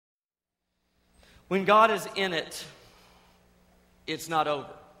When God is in it, it's not over.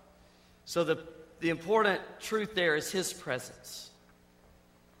 So the important truth there is His presence.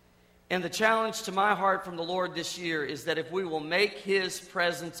 And the challenge to my heart from the Lord this year is that if we will make His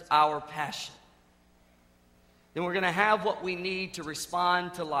presence our passion, then we're going to have what we need to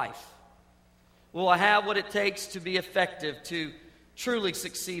respond to life. We'll have what it takes to be effective, to truly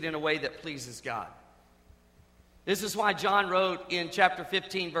succeed in a way that pleases God. This is why John wrote in chapter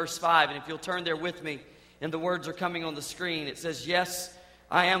 15, verse 5, and if you'll turn there with me, and the words are coming on the screen, it says, "Yes,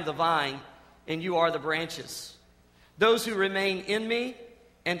 I am the vine, and you are the branches. Those who remain in me,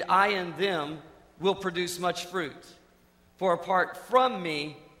 and I in them, will produce much fruit. For apart from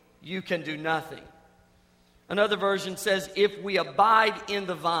me, you can do nothing." Another version says, if we abide in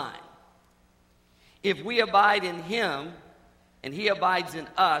the vine, if we abide in Him, and He abides in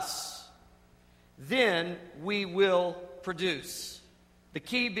us, then we will produce. The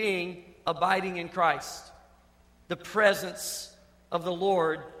key being abiding in Christ, the presence of the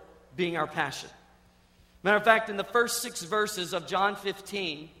Lord being our passion. Matter of fact, in the first 6 verses of John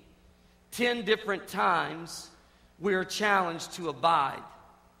 15, 10 different times we are challenged to abide.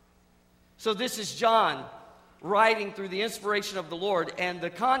 So this is John writing through the inspiration of the Lord, and the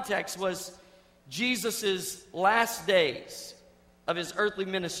context was Jesus' last days of His earthly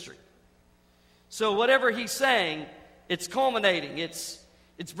ministry. So whatever He's saying, it's culminating. It's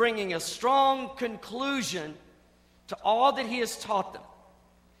bringing a strong conclusion to all that He has taught them.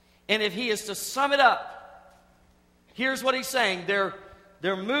 And if He is to sum it up, here's what He's saying. They're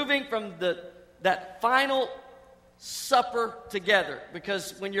moving from that final supper together.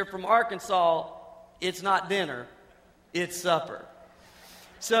 Because when you're from Arkansas, it's not dinner, it's supper.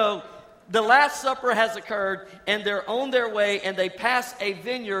 So the Last Supper has occurred, and they're on their way, and they pass a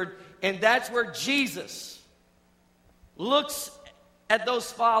vineyard, and that's where Jesus looks at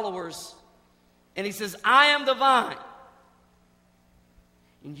those followers, and He says, "I am the vine,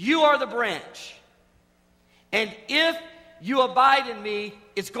 and you are the branch. And if you abide in me,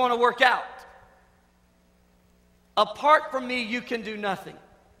 it's going to work out. Apart from me, you can do nothing."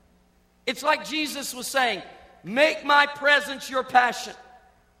 It's like Jesus was saying, make my presence your passion.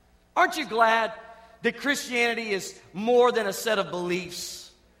 Aren't you glad that Christianity is more than a set of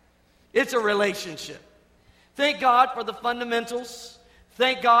beliefs? It's a relationship. Thank God for the fundamentals.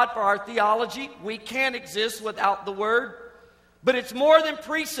 Thank God for our theology. We can't exist without the Word. But it's more than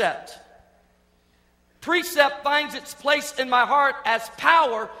precept. Precept finds its place in my heart as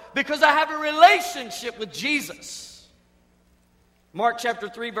power because I have a relationship with Jesus. Mark chapter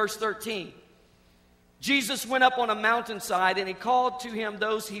 3, verse 13. Jesus went up on a mountainside, and He called to Him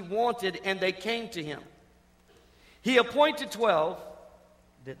those He wanted, and they came to Him. He appointed 12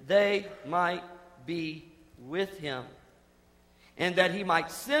 that they might be with Him, and that He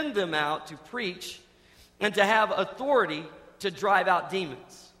might send them out to preach and to have authority to drive out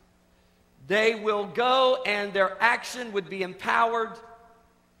demons. They will go, and their action would be empowered.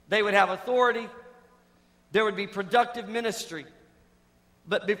 They would have authority. There would be productive ministry.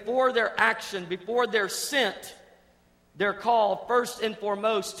 But before their action, before they're sent, they're called first and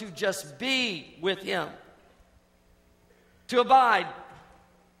foremost to just be with Him, to abide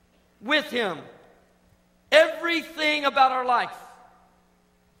with Him. Everything about our life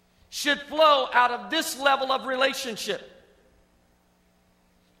should flow out of this level of relationship.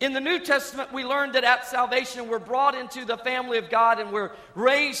 In the New Testament, we learned that at salvation, we're brought into the family of God, and we're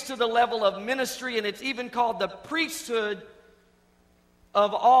raised to the level of ministry, and it's even called the priesthood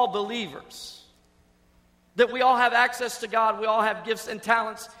of all believers. That we all have access to God, we all have gifts and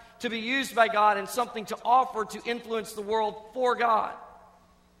talents to be used by God, and something to offer to influence the world for God.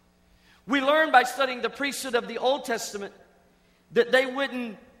 We learn by studying the priesthood of the Old Testament that they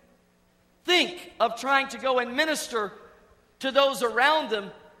wouldn't think of trying to go and minister to those around them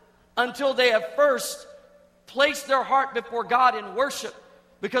until they have first placed their heart before God in worship,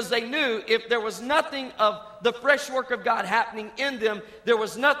 because they knew if there was nothing of the fresh work of God happening in them, there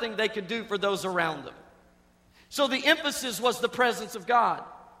was nothing they could do for those around them. So the emphasis was the presence of God,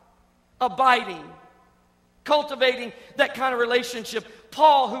 abiding, cultivating that kind of relationship.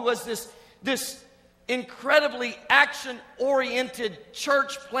 Paul, who was this incredibly action-oriented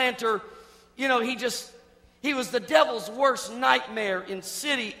church planter, he was the devil's worst nightmare in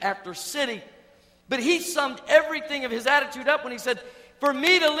city after city. But he summed everything of his attitude up when he said, "For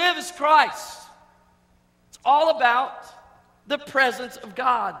me to live is Christ." It's all about the presence of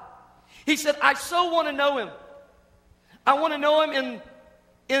God. He said, "I so want to know Him. I want to know Him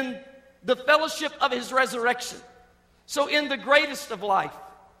in the fellowship of His resurrection. So in the greatest of life.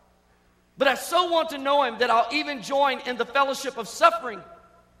 But I so want to know Him that I'll even join in the fellowship of suffering.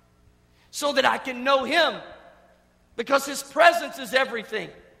 so that I can know Him, because His presence is everything.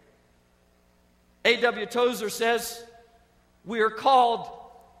 A.W. Tozer says, we are called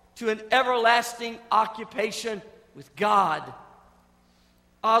to an everlasting occupation with God.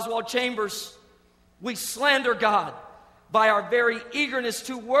 Oswald Chambers, we slander God by our very eagerness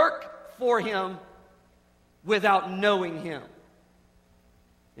to work for Him without knowing Him.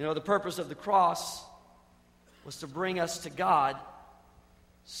 You know, the purpose of the cross was to bring us to God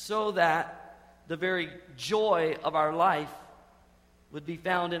so that the very joy of our life would be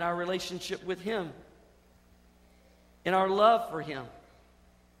found in our relationship with Him, in our love for Him.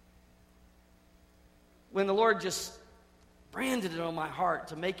 When the Lord just branded it on my heart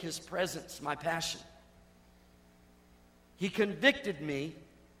to make His presence my passion, He convicted me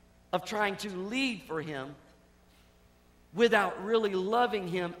of trying to lead for Him without really loving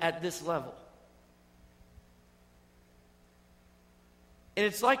Him at this level. And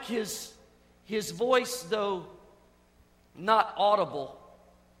it's like His voice, though not audible,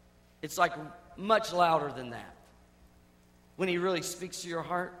 it's like much louder than that when He really speaks to your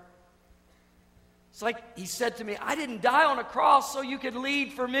heart. It's like He said to me, I didn't die on a cross so you could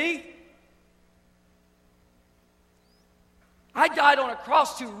lead for me. I died on a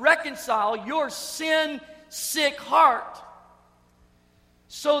cross to reconcile your sin-sick heart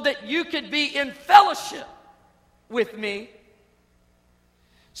so that you could be in fellowship with me,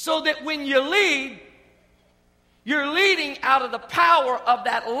 so that when you lead, you're leading out of the power of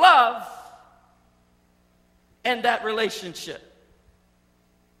that love and that relationship.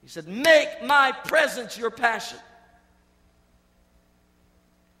 He said, make my presence your passion.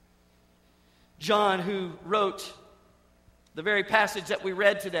 John, who wrote the very passage that we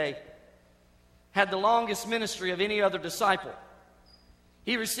read today, had the longest ministry of any other disciple.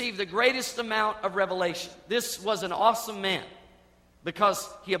 He received the greatest amount of revelation. This was an awesome man because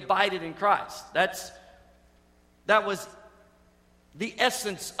he abided in Christ. That was the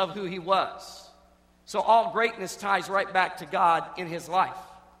essence of who he was. So all greatness ties right back to God in his life.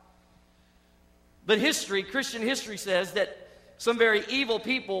 But Christian history says that some very evil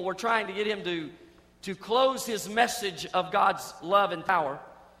people were trying to get him to close his message of God's love and power,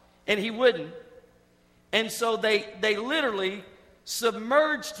 and he wouldn't. And so they literally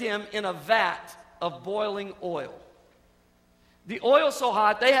submerged him in a vat of boiling oil. The oil so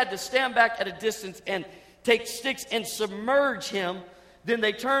hot, they had to stand back at a distance and take sticks and submerge him. Then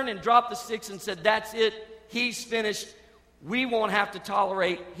they turned and dropped the sticks and said, that's it, he's finished. We won't have to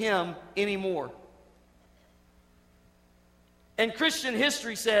tolerate him anymore. And Christian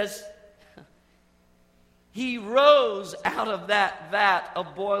history says he rose out of that vat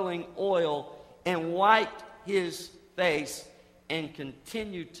of boiling oil and wiped his face and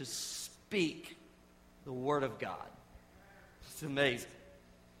continued to speak the Word of God. It's amazing.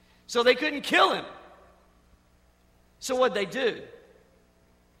 So they couldn't kill him. So what'd they do?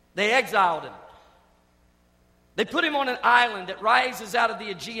 They exiled him. They put him on an island that rises out of the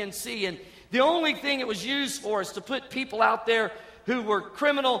Aegean Sea, and the only thing it was used for is to put people out there who were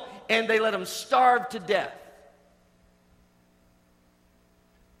criminal, and they let them starve to death.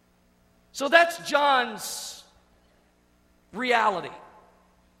 So that's John's reality.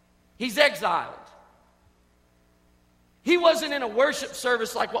 He's exiled. He wasn't in a worship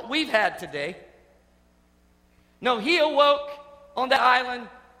service like what we've had today. No, he awoke on the island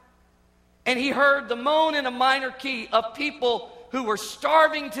and he heard the moan in a minor key of people who were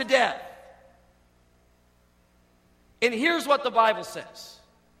starving to death. And here's what the Bible says.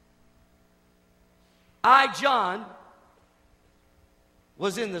 I, John,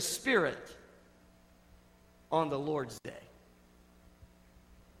 was in the Spirit on the Lord's day.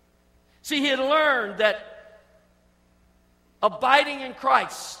 See, he had learned that abiding in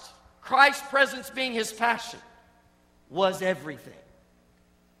Christ, Christ's presence being his passion, was everything.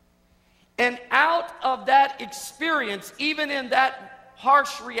 And out of that experience, even in that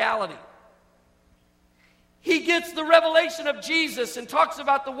harsh reality, he gets the revelation of Jesus and talks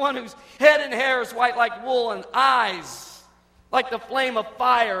about the one whose head and hair is white like wool and eyes like the flame of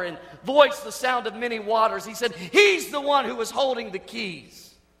fire and voice the sound of many waters. He said, he's the one who was holding the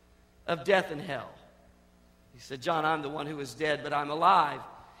keys of death and hell. He said, John, I'm the one who is dead, but I'm alive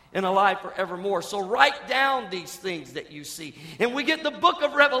and alive forevermore. So write down these things that you see. And we get the book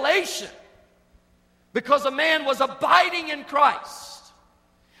of Revelation because a man was abiding in Christ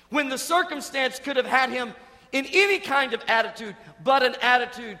when the circumstance could have had him in any kind of attitude, but an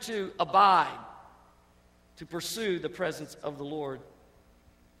attitude to abide, to pursue the presence of the Lord.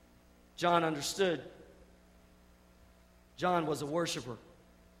 John understood. John was a worshiper.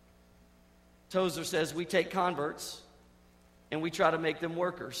 Tozer says we take converts and we try to make them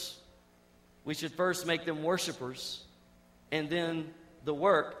workers. we should first make them worshipers, and then the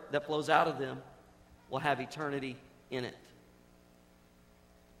work that flows out of them will have eternity in it.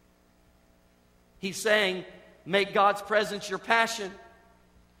 He's saying, make God's presence your passion,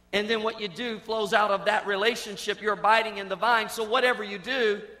 and then what you do flows out of that relationship. You're abiding in the vine, so whatever you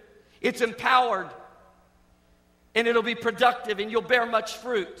do, it's empowered, and it'll be productive, and you'll bear much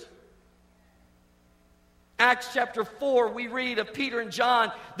fruit. Acts chapter 4, we read of Peter and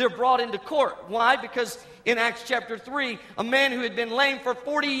John. They're brought into court. Why? Because in Acts chapter 3, a man who had been lame for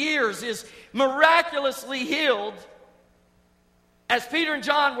 40 years is miraculously healed as Peter and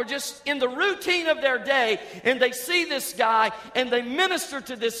John were just in the routine of their day, and they see this guy, and they minister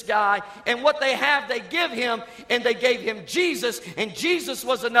to this guy, and what they have, they give him, and they gave him Jesus, and Jesus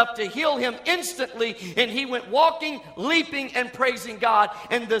was enough to heal him instantly, and he went walking, leaping, and praising God,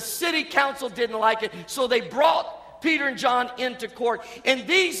 and the city council didn't like it, so they brought Peter and John into court, and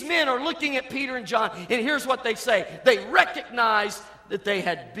these men are looking at Peter and John, and here's what they say. They recognize that they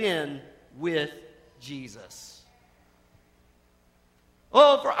had been with Jesus.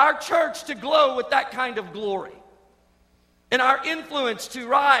 Oh, for our church to glow with that kind of glory, and our influence to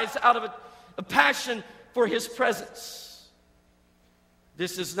rise out of a passion for His presence.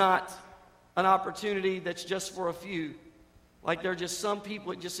 This is not an opportunity that's just for a few. Like there are just some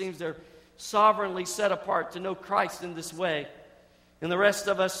people, it just seems they're sovereignly set apart to know Christ in this way. And the rest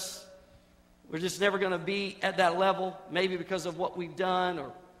of us, we're just never going to be at that level, maybe because of what we've done,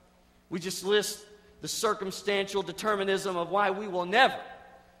 or we just list the circumstantial determinism of why we will never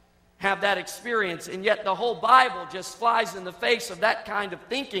have that experience. And yet the whole Bible just flies in the face of that kind of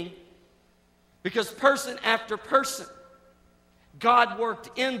thinking, because person after person, God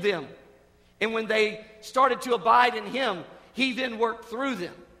worked in them. And when they started to abide in Him, He then worked through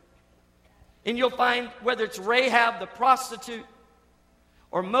them. And you'll find whether it's Rahab the prostitute,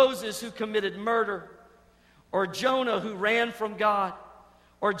 or Moses who committed murder, or Jonah who ran from God,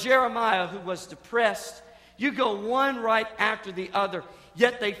 or Jeremiah who was depressed. You go one right after the other.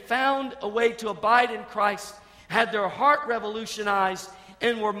 Yet they found a way to abide in Christ, had their heart revolutionized,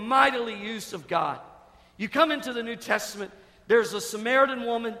 and were mightily used of God. You come into the New Testament, there's a Samaritan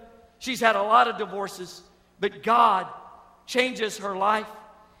woman. She's had a lot of divorces, but God changes her life.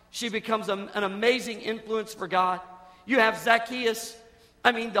 She becomes an amazing influence for God. You have Zacchaeus.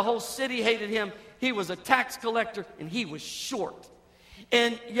 I mean, the whole city hated him. He was a tax collector, and he was short.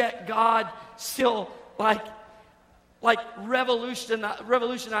 And yet God still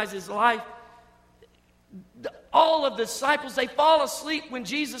revolutionized his life. All of the disciples, they fall asleep when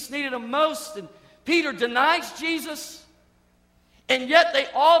Jesus needed them most. And Peter denies Jesus. And yet they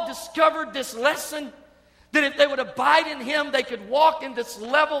all discovered this lesson, that if they would abide in Him, they could walk in this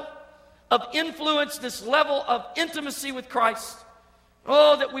level of influence, this level of intimacy with Christ.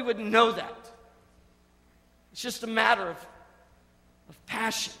 Oh, that we would know that. It's just a matter of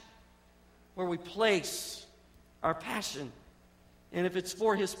passion, where we place our passion. And if it's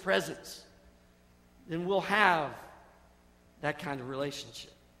for His presence, then we'll have that kind of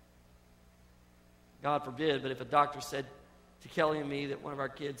relationship. God forbid, but if a doctor said to Kelly and me that one of our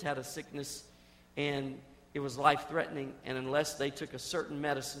kids had a sickness and it was life-threatening, and unless they took a certain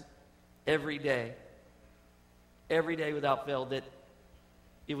medicine every day without fail, that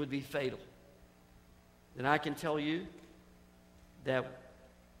it would be fatal, then I can tell you that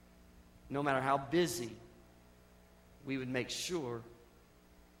no matter how busy, we would make sure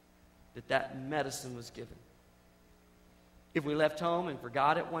that that medicine was given. If we left home and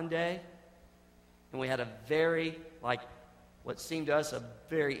forgot it one day, and we had a very, what seemed to us a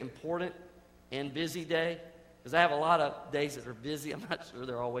very important and busy day, because I have a lot of days that are busy. I'm not sure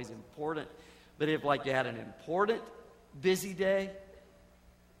they're always important, but if you had an important, busy day,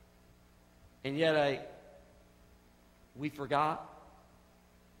 and yet we forgot,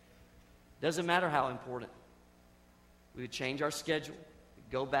 doesn't matter how important. We would change our schedule,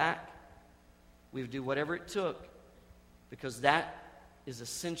 we'd go back, we would do whatever it took, because that is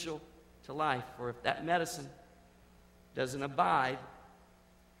essential to life. For if that medicine doesn't abide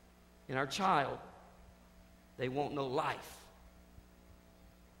in our child, they won't know life.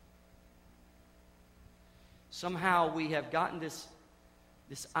 Somehow we have gotten this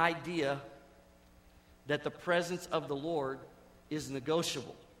idea that the presence of the Lord is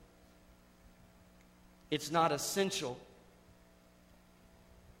negotiable. It's not essential.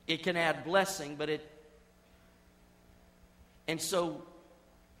 It can add blessing, and so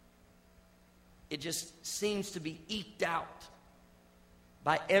it just seems to be eked out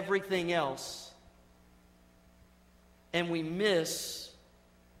by everything else. And we miss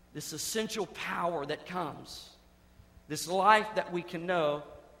this essential power that comes, this life that we can know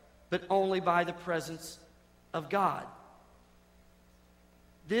but only by the presence of God.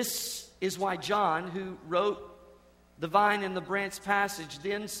 This is why John, who wrote the vine and the branch passage,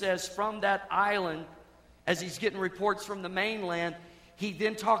 then says from that island, as he's getting reports from the mainland, he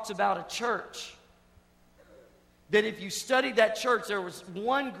then talks about a church. That if you studied that church, there was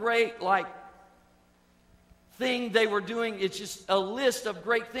one great thing they were doing. It's just a list of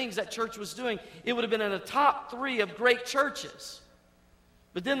great things that church was doing. It would have been in the top 3 of great churches.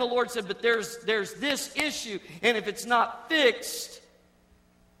 But then the Lord said, but there's this issue, and if it's not fixed,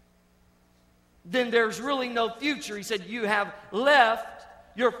 then there's really no future. He said, you have left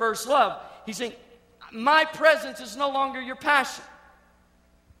your first love. He's saying, my presence is no longer your passion.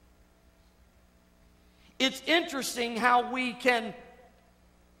 It's interesting how we can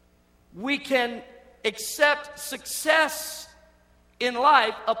accept success in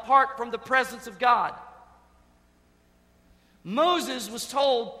life apart from the presence of God. Moses was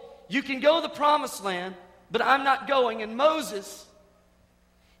told, you can go to the promised land, but I'm not going. And Moses,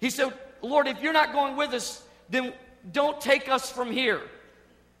 he said, Lord, if you're not going with us, then don't take us from here.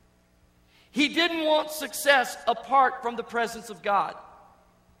 He didn't want success apart from the presence of God.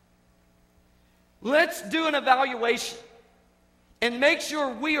 Let's do an evaluation and make sure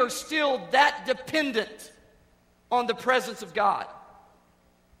we are still that dependent on the presence of God.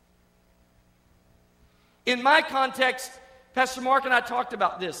 In my context, Pastor Mark and I talked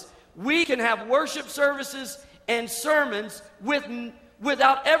about this. We can have worship services and sermons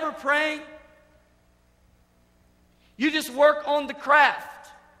without ever praying. You just work on the craft.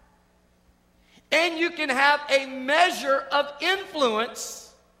 And you can have a measure of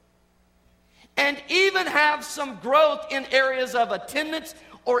influence and even have some growth in areas of attendance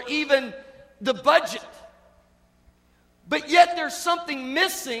or even the budget. But yet there's something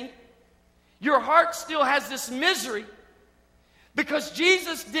missing. Your heart still has this misery because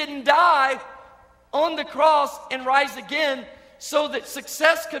Jesus didn't die on the cross and rise again so that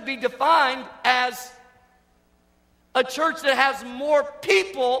success could be defined as a church that has more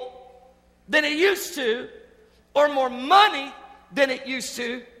people than it used to, or more money than it used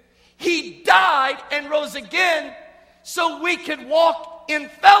to. He died and rose again so we could walk in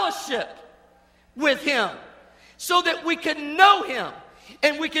fellowship with Him, so that we could know Him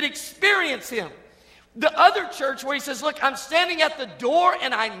and we could experience Him. The other church where He says, look, I'm standing at the door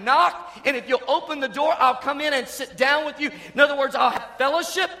and I knock, and if you'll open the door, I'll come in and sit down with you. In other words, I'll have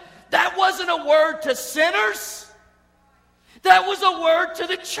fellowship. That wasn't a word to sinners. That was a word to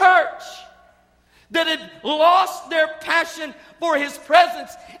the church that had lost their passion for His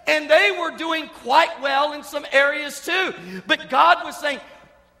presence, and they were doing quite well in some areas too. But God was saying,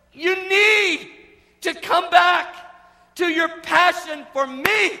 you need to come back to your passion for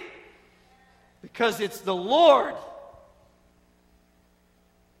me, because it's the Lord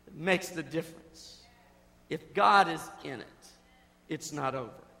that makes the difference. If God is in it, it's not over.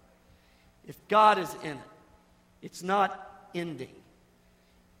 If God is in it, it's not ending.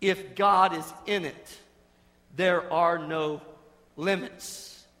 If God is in it, there are no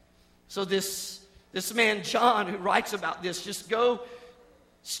limits. So this man, John, who writes about this, just go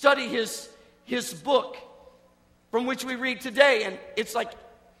study his book from which we read today. And it's like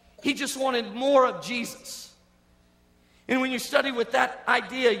he just wanted more of Jesus. And when you study with that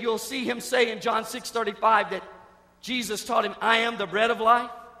idea, you'll see him say in John 6:35 that Jesus taught him, I am the bread of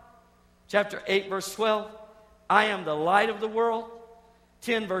life. Chapter 8, verse 12, I am the light of the world.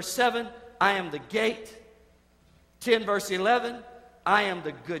 10 verse 7, I am the gate. 10 verse 11, I am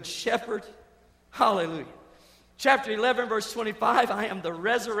the good shepherd. Hallelujah. Chapter 11 verse 25, I am the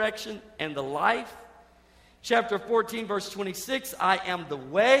resurrection and the life. Chapter 14 verse 26, I am the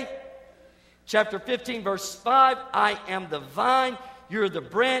way. Chapter 15 verse 5, I am the vine. You're the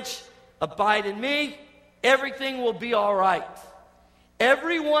branch. Abide in me. Everything will be all right.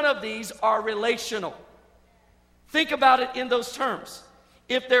 Every one of these are relational. Think about it in those terms.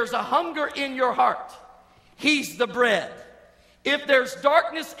 If there's a hunger in your heart, He's the bread. If there's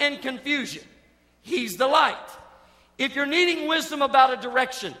darkness and confusion, He's the light. If you're needing wisdom about a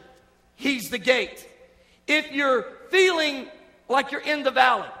direction, He's the gate. If you're feeling like you're in the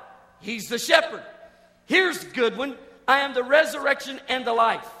valley, He's the shepherd. Here's a good one. I am the resurrection and the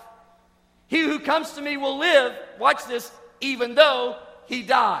life. He who comes to me will live, watch this, even though he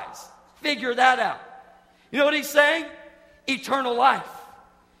dies. Figure that out. You know what he's saying? Eternal life.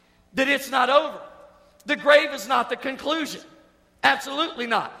 That it's not over. The grave is not the conclusion. Absolutely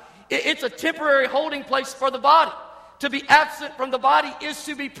not. It's a temporary holding place for the body. To be absent from the body is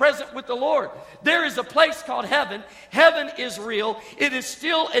to be present with the Lord. There is a place called heaven. Heaven is real. It is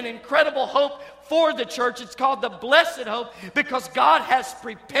still an incredible hope for the church. It's called the blessed hope because God has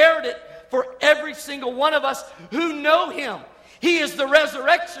prepared it for every single one of us who know Him. He is the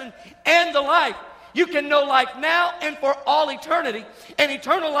resurrection and the life. You can know life now and for all eternity. And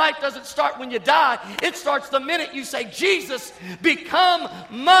eternal life doesn't start when you die. It starts the minute you say, Jesus, become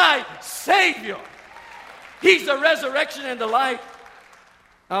my Savior. He's the resurrection and the life.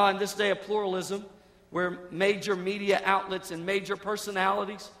 In this day of pluralism, where major media outlets and major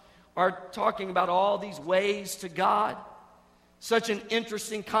personalities are talking about all these ways to God, such an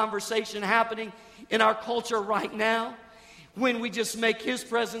interesting conversation happening in our culture right now. When we just make His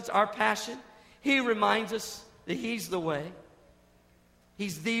presence our passion, He reminds us that He's the way.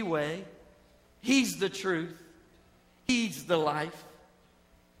 He's the way. He's the truth. He's the life.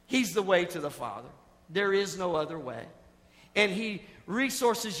 He's the way to the Father. There is no other way. And He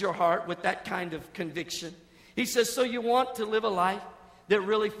resources your heart with that kind of conviction. He says, so you want to live a life that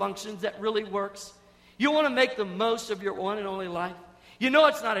really functions, that really works? You want to make the most of your one and only life? You know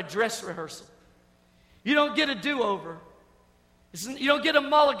it's not a dress rehearsal. You don't get a do-over. You don't get a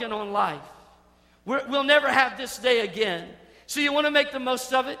mulligan on life. We'll never have this day again. So you want to make the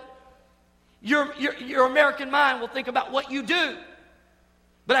most of it? Your American mind will think about what you do.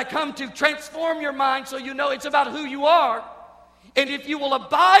 But I come to transform your mind so you know it's about who you are. And if you will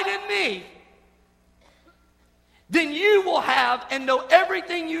abide in me, then you will have and know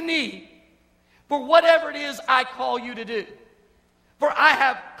everything you need for whatever it is I call you to do. For I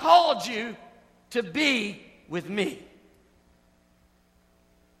have called you to be with me.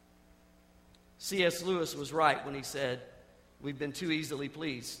 C.S. Lewis was right when he said, we've been too easily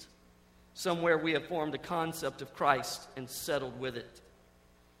pleased. Somewhere we have formed a concept of Christ and settled with it.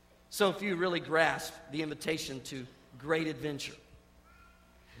 So few really grasp the invitation to great adventure.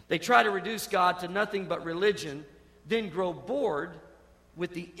 They try to reduce God to nothing but religion, then grow bored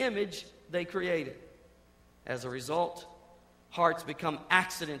with the image they created. As a result, hearts become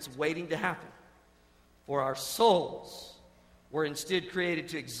accidents waiting to happen. For our souls were instead created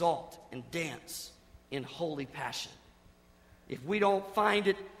to exalt and dance in holy passion. If we don't find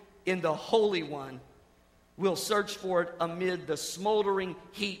it in the Holy One, we'll search for it amid the smoldering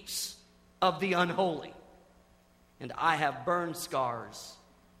heaps of the unholy. And I have burn scars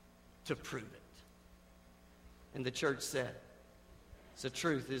to prove it. And the church said, it's the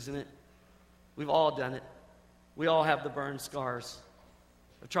truth, isn't it? We've all done it. We all have the burn scars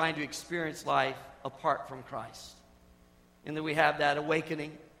of trying to experience life apart from Christ. And then we have that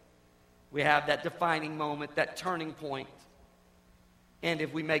awakening. We have that defining moment, that turning point. And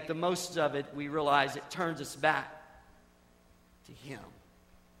if we make the most of it, we realize it turns us back to Him.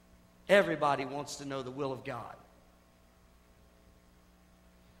 Everybody wants to know the will of God.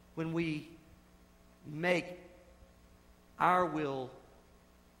 When we make our will,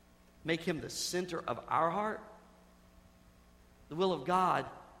 make Him the center of our heart, the will of God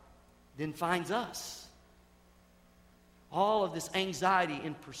then finds us. All of this anxiety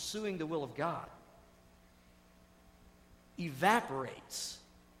in pursuing the will of God evaporates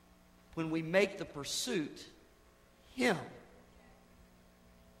when we make the pursuit Him.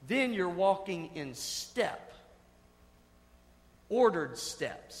 Then you're walking in step, ordered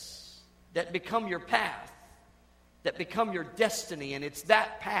steps that become your path, that become your destiny, and it's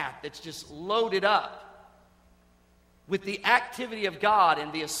that path that's just loaded up with the activity of God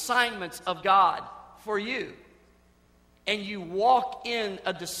and the assignments of God for you. And you walk in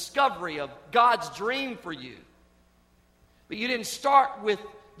a discovery of God's dream for you. But you didn't start with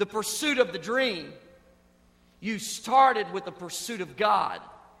the pursuit of the dream. You started with the pursuit of God.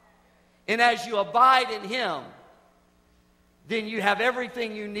 And as you abide in Him, then you have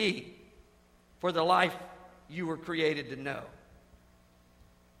everything you need for the life you were created to know.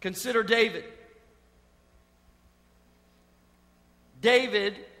 Consider David.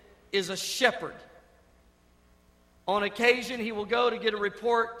 David is a shepherd. On occasion, he will go to get a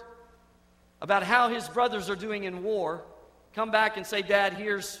report about how his brothers are doing in war. Come back and say, Dad,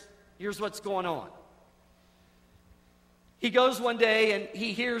 here's what's going on. He goes one day and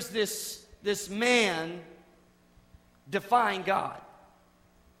he hears this man defying God.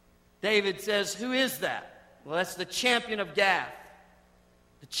 David says, who is that? Well, that's the champion of Gath.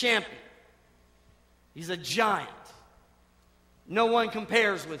 The champion. He's a giant. No one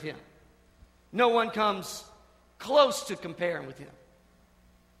compares with him. No one comes close to comparing with him.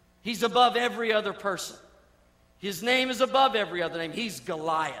 He's above every other person. His name is above every other name. He's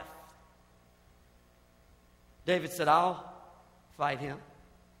Goliath. David said, I'll fight him.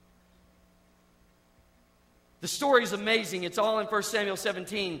 The story is amazing. It's all in 1 Samuel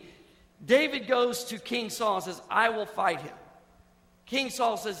 17. David goes to King Saul and says, I will fight him. King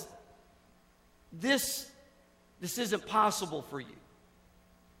Saul says, this isn't possible for you.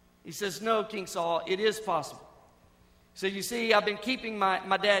 He says, no, King Saul, it is possible. So you see, I've been keeping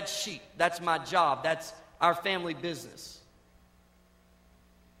my dad's sheep. That's my job. That's our family business.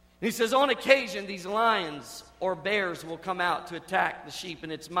 And he says, on occasion, these lions or bears will come out to attack the sheep,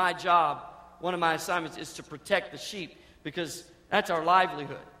 and it's my job. One of my assignments is to protect the sheep because that's our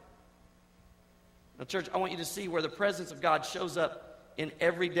livelihood. Now, church, I want you to see where the presence of God shows up in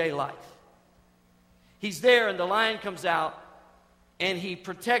everyday life. He's there, and the lion comes out, and he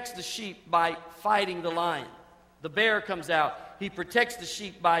protects the sheep by fighting the lion. The bear comes out. He protects the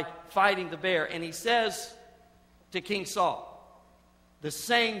sheep by fighting the bear. And he says to King Saul, the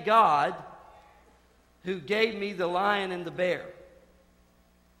same God who gave me the lion and the bear.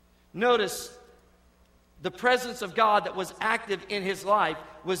 Notice the presence of God that was active in his life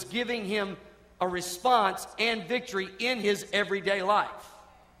was giving him a response and victory in his everyday life.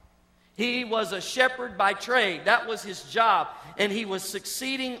 He was a shepherd by trade. That was his job. And he was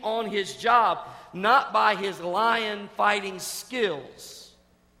succeeding on his job, not by his lion fighting skills,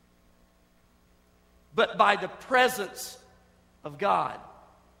 but by the presence of God.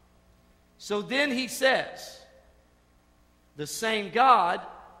 So then he says, the same God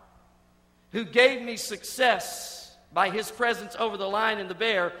who gave me success by his presence over the lion and the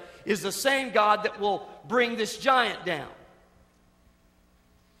bear is the same God that will bring this giant down.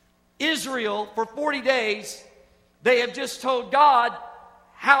 Israel, for 40 days, they have just told God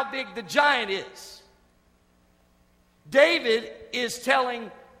how big the giant is. David is telling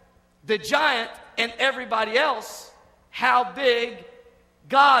the giant and everybody else how big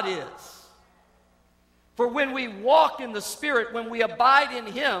God is. For when we walk in the Spirit, when we abide in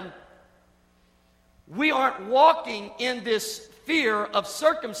Him, we aren't walking in this fear of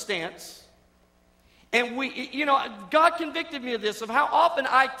circumstance. And God convicted me of this, of how often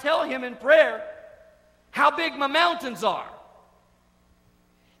I tell Him in prayer how big my mountains are.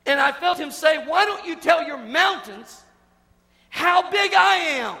 And I felt Him say, why don't you tell your mountains how big I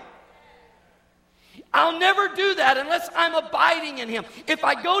am? I'll never do that unless I'm abiding in Him. If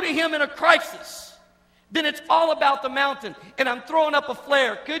I go to Him in a crisis, then it's all about the mountain, and I'm throwing up a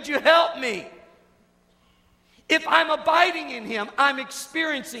flare. Could you help me? If I'm abiding in Him, I'm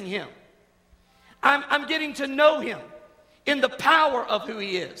experiencing Him. I'm getting to know Him in the power of who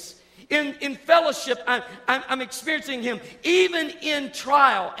He is. In fellowship, I'm experiencing Him even in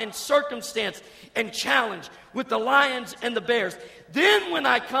trial and circumstance and challenge with the lions and the bears. Then when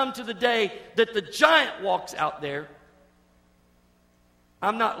I come to the day that the giant walks out there,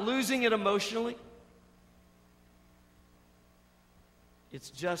 I'm not losing it emotionally. It's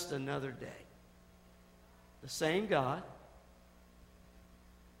just another day. The same God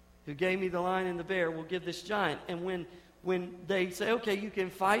who gave me the lion and the bear will give this giant. And when they say, okay, you can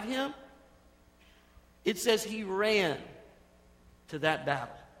fight him, it says he ran to that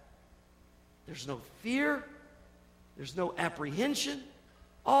battle. There's no fear. There's no apprehension.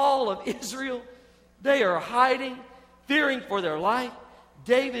 All of Israel, they are hiding, fearing for their life.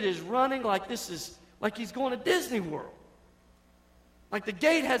 David is running like he's going to Disney World. Like the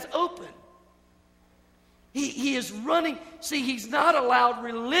gate has opened. He is running. See, he's not allowed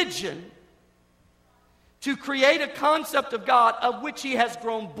religion to create a concept of God of which he has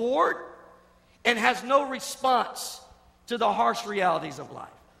grown bored and has no response to the harsh realities of life.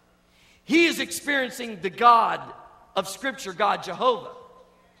 He is experiencing the God of Scripture, God Jehovah.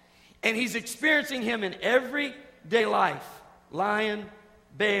 And he's experiencing Him in everyday life. Lion,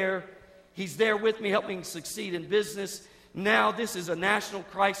 bear, He's there with me, helping me succeed in business. Now this is a national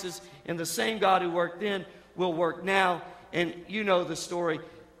crisis, and the same God who worked then will work now. And you know the story.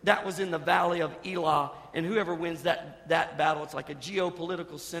 That was in the valley of Elah, and whoever wins that battle, it's like a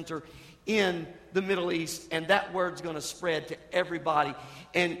geopolitical center in the Middle East, and that word's going to spread to everybody.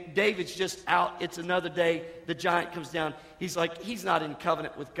 And David's just out. It's another day. The giant comes down. He's like, he's not in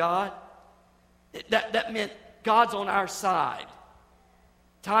covenant with God. That meant God's on our side.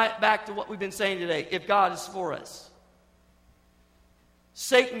 Tie it back to what we've been saying today. If God is for us.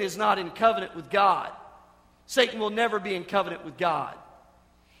 Satan is not in covenant with God. Satan will never be in covenant with God.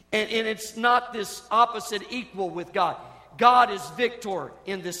 And it's not this opposite equal with God. God is victor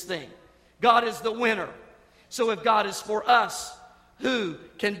in this thing. God is the winner. So if God is for us, who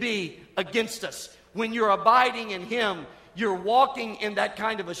can be against us? When you're abiding in Him, you're walking in that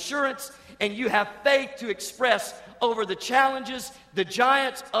kind of assurance, and you have faith to express over the challenges, the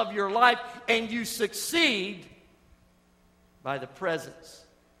giants of your life, and you succeed by the presence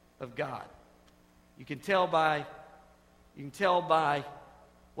of God. You can tell by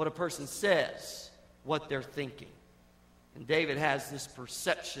what a person says, what they're thinking. And David has this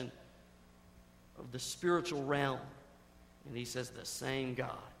perception of the spiritual realm. And he says, the same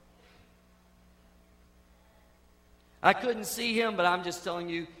God. I couldn't see him, but I'm just telling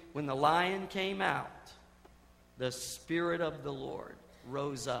you, when the lion came out, the Spirit of the Lord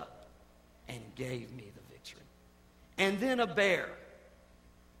rose up and gave me the victory. And then a bear.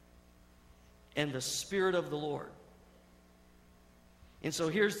 And the Spirit of the Lord. And so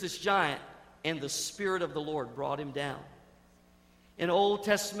here's this giant, and the Spirit of the Lord brought him down. In Old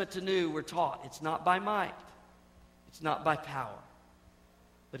Testament to New, we're taught it's not by might, it's not by power,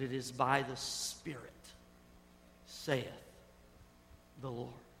 but it is by the Spirit, saith the Lord.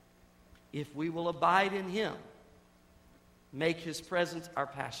 If we will abide in him, make his presence our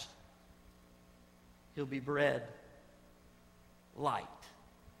passion, he'll be bread, light,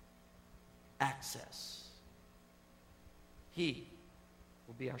 access. He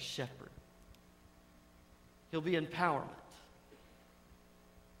will be our shepherd. He'll be empowerment.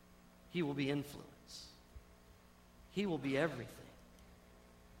 He will be influence. He will be everything.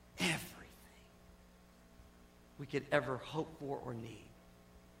 Everything we could ever hope for or need.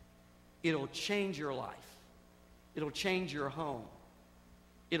 It'll change your life. It'll change your home.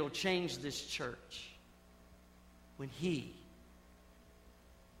 It'll change this church when he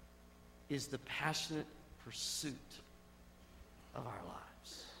is the passionate pursuit of our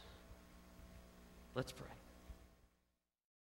lives. Let's pray.